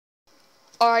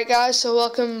Alright guys, so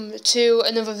welcome to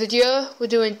another video. We're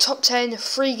doing top 10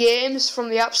 free games from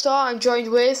the App Store. I'm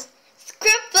joined with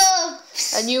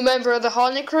Scribbles, a new member of the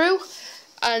Hornet crew,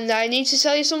 and I need to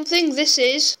tell you something. This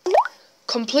is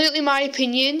completely my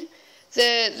opinion.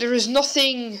 There is no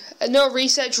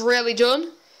research really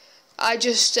done. I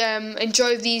just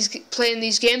enjoy playing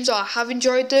these games, or I have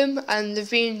enjoyed them, and they've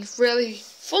been really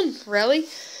fun, really.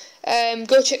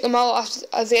 Go check them out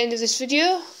at the end of this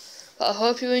video. But I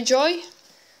hope you enjoy.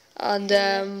 And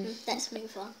let's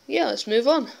move on. Yeah, let's move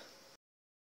on.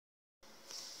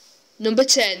 Number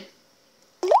 10.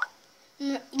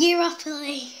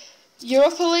 Europoly.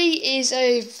 Europoly is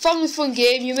a family fun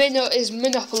game. You may know it as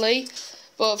Monopoly,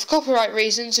 but for copyright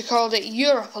reasons they called it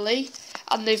Europoly,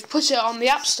 and they've put it on the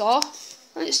App Store,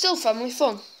 and it's still family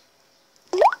fun.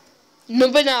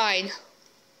 Number 9.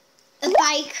 A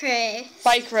bike race.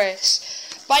 Bike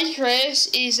race. Bike race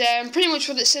is pretty much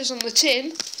what it says on the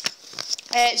tin.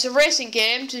 It's a racing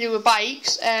game to do with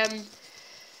bikes, and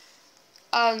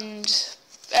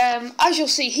as you'll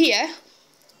see here,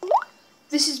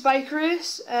 this is bike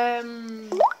race.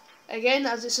 Again,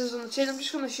 as it says on the tin, I'm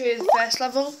just going to show you the first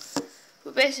level.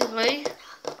 But basically,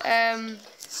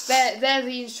 they're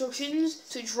the instructions.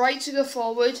 So it's right to go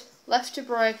forward, left to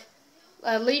brake,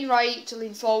 lean right to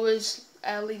lean forwards,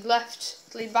 lean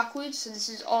left to lean backwards. So this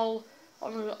is all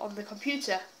on the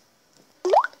computer.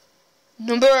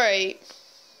 Number 8.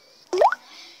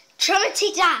 Geometry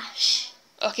Dash.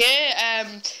 Okay,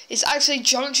 it's actually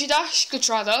Geometry Dash. Good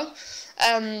try though.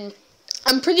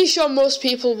 I'm pretty sure most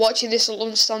people watching this will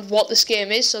understand what this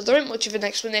game is, so there ain't much of an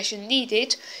explanation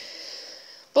needed.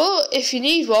 But if you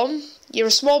need one, you're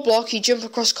a small block, you jump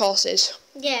across courses.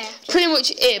 Yeah. Pretty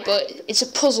much it, but it's a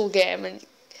puzzle game, and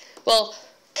well,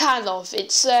 kind of.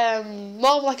 It's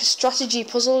more of like a strategy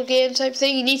puzzle game type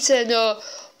thing. You need to know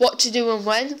what to do and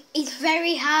when. It's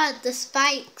very hard. The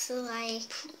spikes are like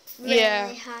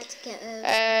really hard to get over.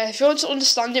 If you want to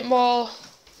understand it more,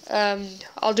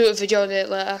 I'll do a video on it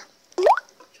later.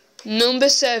 Number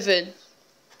 7.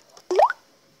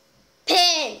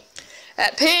 Pin.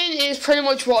 Pin is pretty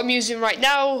much what I'm using right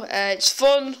now. It's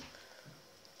fun.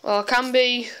 Well, it can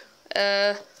be.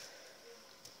 Yeah,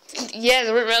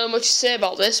 there isn't really much to say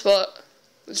about this, but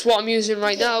it's what I'm using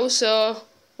right now, so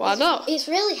why not? It's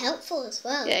really helpful as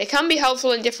well. Yeah, it can be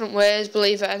helpful in different ways,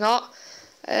 believe it or not.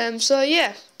 So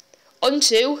yeah, on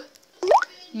to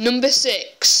number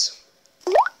 6.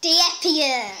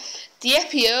 Diepia.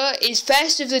 Diepia is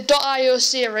first of the .io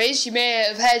series. You may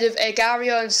have heard of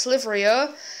Agario and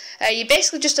Sliverio. You're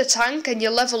basically just a tank, and you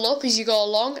level up as you go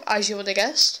along, as you would have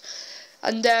guessed.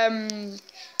 And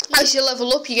as you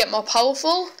level up, you get more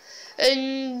powerful.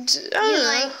 And I don't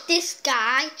know. Like this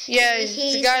guy. Yeah,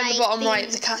 the guy at the bottom right.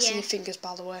 The cat's in your fingers,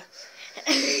 by the way.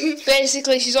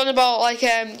 Basically, she's on about like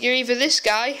you're either this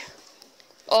guy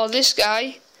or this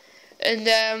guy, and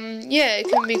yeah, it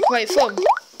can be quite fun.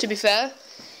 To be fair.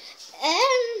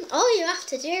 All you have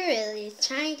to do really is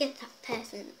try and get that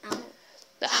person out.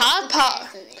 The hard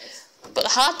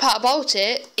part about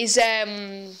it is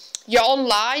you're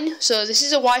online, so this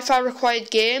is a Wi-Fi required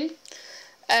game.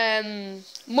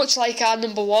 Much like our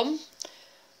number 1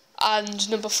 and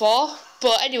number 4,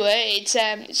 but anyway, it's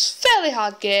a fairly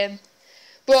hard game.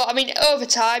 But I mean, over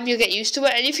time you'll get used to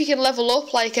it, and if you can level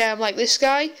up like this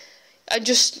guy, and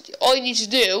just all you need to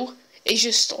do is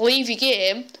just leave your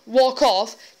game, walk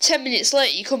off. 10 minutes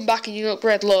later, you come back and you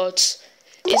upgrade loads.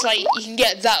 It's like you can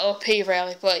get that OP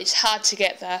really, but it's hard to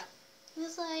get there.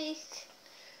 It's like,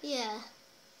 yeah.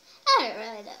 I don't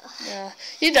really know. Yeah,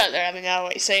 you don't really know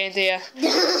what you're saying, do you?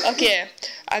 Okay,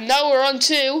 and now we're on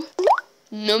to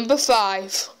number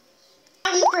 5.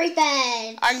 Angry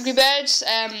Birds. Angry Birds.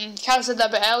 Kind of said that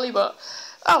a bit early, but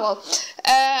oh well.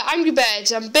 Angry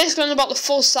Birds. I'm basically on about the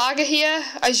full saga here,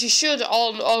 as you should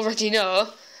all already know.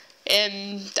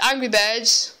 Angry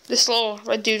Birds. This little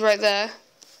red dude right there.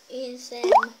 Is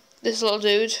this little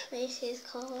dude. This is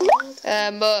called.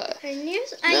 But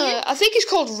I think it's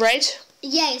called Red.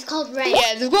 Yeah, it's called Red.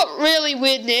 Yeah, they've got really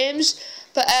weird names,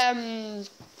 but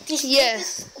this yeah.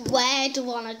 Is a weird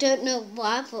one. I don't know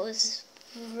why, but it's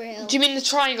real. Do you mean the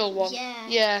triangle one? Yeah.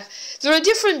 Yeah. There are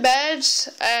different birds.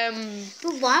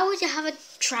 But why would you have a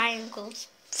triangle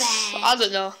bird? I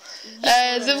don't know.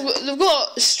 They've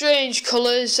got strange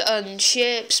colours and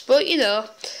shapes, but you know,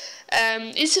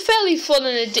 it's a fairly fun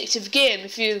and addictive game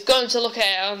if you're going to look at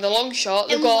it on the long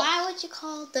shot. And why would you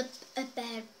call a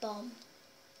bird bomb?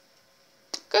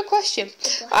 Good question.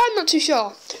 I'm not too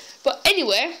sure. But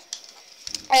anyway,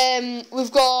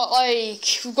 we've got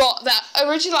that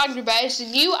original Angry Birds, the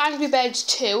new Angry Birds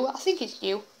 2. I think it's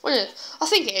new. I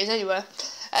think it is anyway.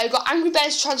 We've got Angry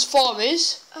Birds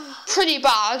Transformers. Pretty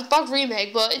bad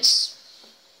remake, but it's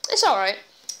alright.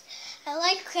 I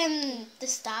like the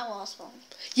Star Wars one.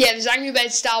 Yeah, there's Angry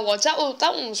Birds Star Wars. That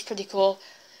one was pretty cool.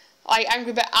 I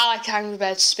like Angry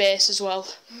Birds Space as well.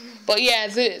 But yeah,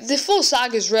 the full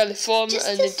saga is really fun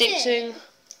and addicting.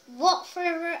 What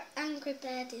favourite Angry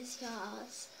Bird is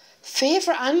yours?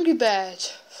 Favourite Angry Bird?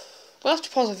 We'll have to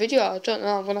pause the video. I don't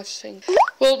know. I'm gonna have to think.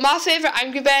 Well, my favourite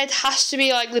Angry Bird has to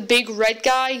be like the big red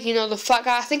guy. You know, the fat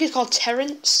guy. I think it's called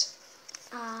Terrence.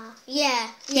 Yeah.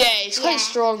 Yeah, it's quite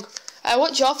strong.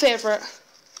 What's your favourite?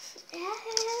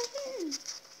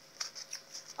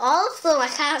 All of them. I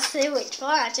can't say which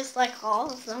one. I just like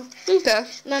all of them. Okay.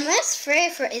 My most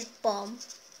favourite is Bomb.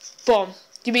 Bomb.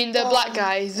 You mean the black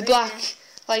guy? The black, yeah.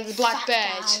 like the black Fat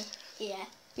bird? guy. Yeah.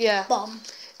 Yeah. Bomb.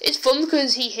 It's fun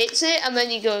because he hits it and then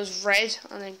he goes red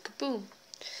and then kaboom.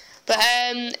 But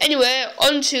anyway,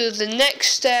 on to the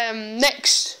next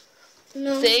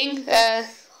thing.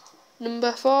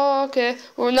 Number 4. Okay,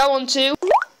 we're now on to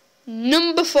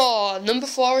number 4. Number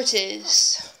 4 it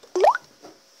is.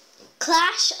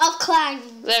 Clash of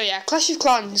Clans. There we are. Clash of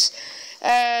Clans.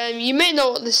 You may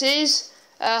know what this is.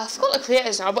 I forgot the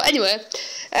creators now, but anyway,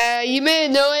 you may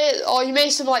know it, or you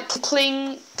may some like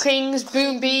Klings,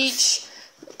 Boom Beach.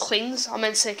 Klings, I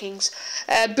meant to say Kings.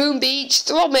 Boom Beach,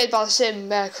 they're all made by the same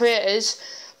creators,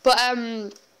 but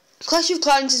Clash of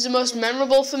Clans is the most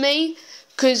memorable for me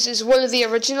because it's one of the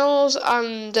originals,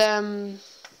 and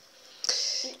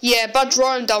yeah, bad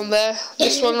drawing down there.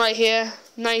 This one right here,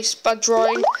 nice bad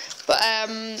drawing. But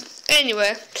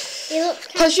anyway,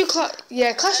 Clash of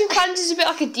Clans is a bit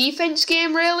like a defense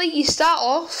game, really. You start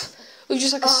off with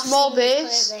just like a small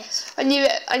base, and you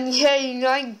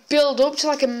like build up to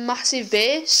like a massive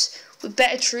base with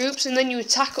better troops, and then you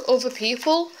attack other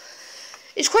people.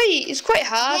 It's quite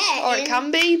hard, or it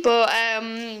can be, but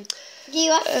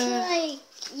you have to like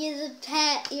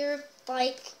you're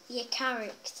like your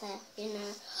character, you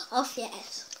know, off your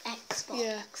Xbox.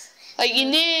 Yeah. Like your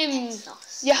name,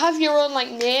 you have your own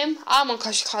like name. I'm on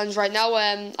Clash of Clans right now.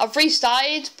 I've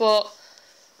restarted, but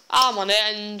I'm on it,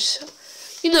 and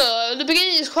you know the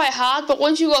beginning is quite hard, but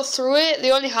once you go through it,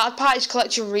 the only hard part is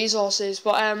collecting resources.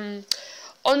 But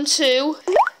on to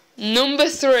number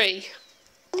 3.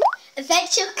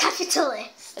 Adventure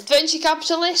Capitalist. Adventure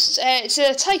Capitalist. It's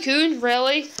a tycoon,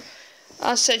 really,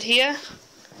 as said here,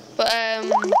 but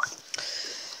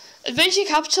Adventure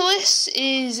Capitalist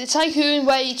is a tycoon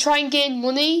where you try and gain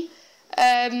money.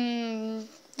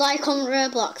 Like on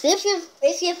Roblox. If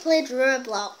you played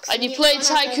Roblox and you played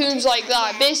tycoons like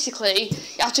that, basically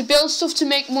you have to build stuff to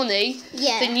make money.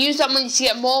 Yeah. Then use that money to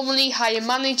get more money, hire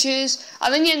managers,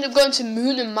 and then you end up going to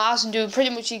Moon and Mars and doing pretty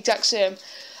much the exact same.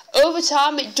 Over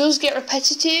time, it does get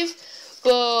repetitive,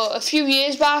 but a few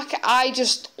years back, I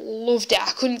just loved it.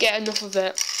 I couldn't get enough of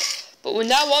it. But we're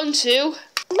now on to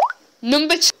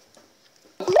number 2.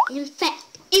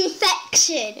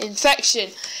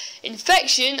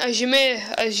 Infection, as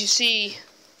you see,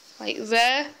 like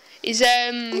there, is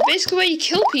basically where you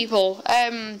kill people.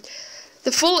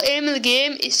 The full aim of the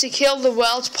game is to kill the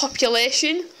world's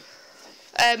population,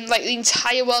 like the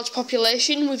entire world's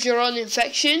population with your own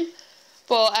infection.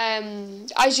 But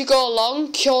as you go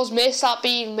along, cures may start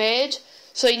being made,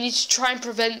 so you need to try and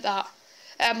prevent that.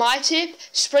 My tip: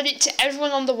 spread it to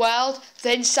everyone on the world,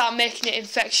 then start making it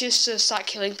infectious to start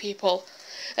killing people.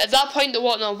 At that point, they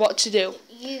won't know what to do.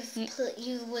 You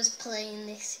was playing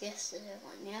this yesterday,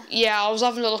 weren't you? Yeah, I was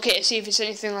having a look at it to see if it's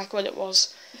anything like what it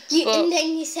was. And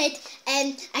then you said,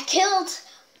 I killed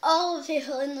all the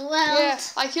people in the world. Yeah,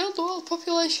 I killed the world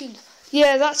population.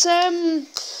 Yeah, that's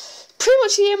pretty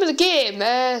much the aim of the game.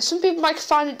 Some people might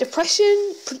find it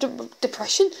depressing, but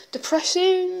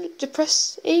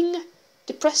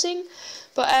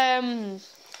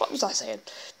what was I saying?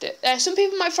 Some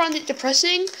people might find it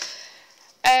depressing,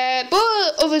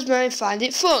 but others might find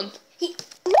it fun.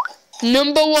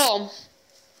 Number 1.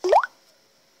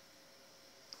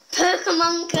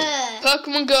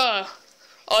 Pokemon Go.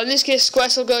 Or in this case,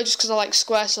 Squirtle Go, just because I like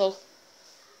Squirtle.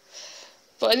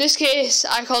 But in this case,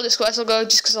 I called it Squirtle Go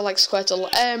just because I like Squirtle.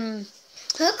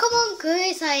 Pokemon Go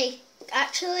is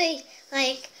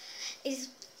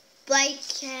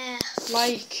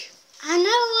I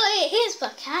know what it is,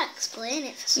 but I can't explain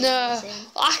it for some reason.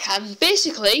 I can.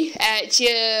 Basically, it's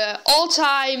your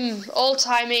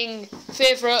all-timing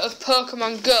favourite of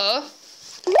Pokemon Go.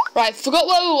 Right, forgot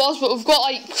where we was, but we've got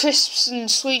like crisps and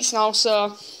sweets now,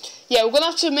 so yeah, we're gonna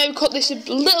have to maybe cut this a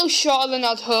little shorter than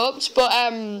I'd hoped, but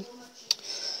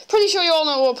pretty sure you all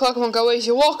know what Pokemon Go is.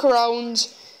 You walk around,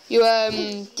 you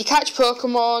catch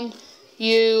Pokemon,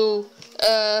 you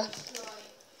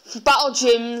battle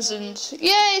gyms, and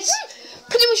yeah, it's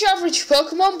pretty much your average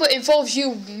Pokemon, but it involves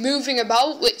you moving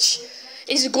about, which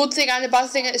is a good thing and a bad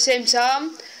thing at the same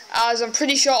time, as I'm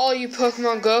pretty sure all you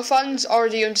Pokemon Go fans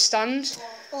already understand.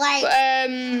 Like,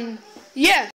 but,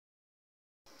 yeah.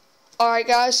 Alright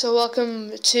guys, so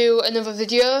welcome to another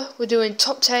video. We're doing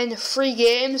top 10 free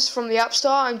games from the App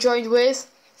Store. I'm joined with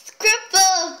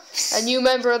Scribbles, a new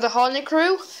member of the Hornet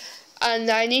crew, and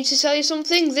I need to tell you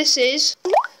something. This is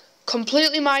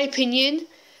completely my opinion.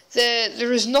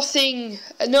 There is no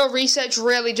research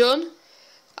really done.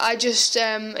 I just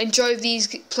enjoy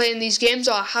playing these games,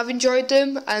 or I have enjoyed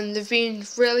them, and they've been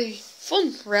really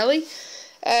fun, really.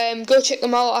 Go check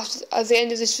them out at the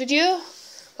end of this video,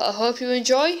 but I hope you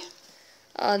enjoy.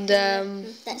 And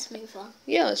let's move on.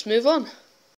 Yeah, let's move on.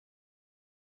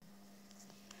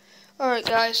 Alright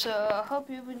guys, so I hope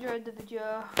you've enjoyed the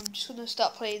video. I'm just going to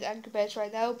start playing the Anchor Base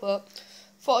right now, but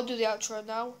thought I'd do the outro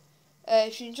now.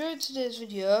 If you enjoyed today's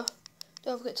video,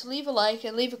 don't forget to leave a like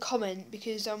and leave a comment,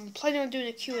 because I'm planning on doing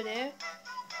a Q&A.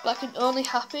 That can only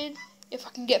happen if I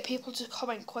can get people to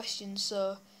comment questions,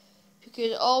 so if you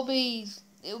could all it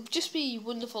would just be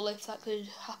wonderful if that could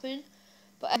happen.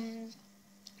 But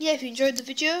yeah, if you enjoyed the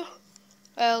video,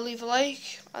 leave a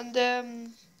like,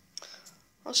 and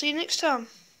I'll see you next time.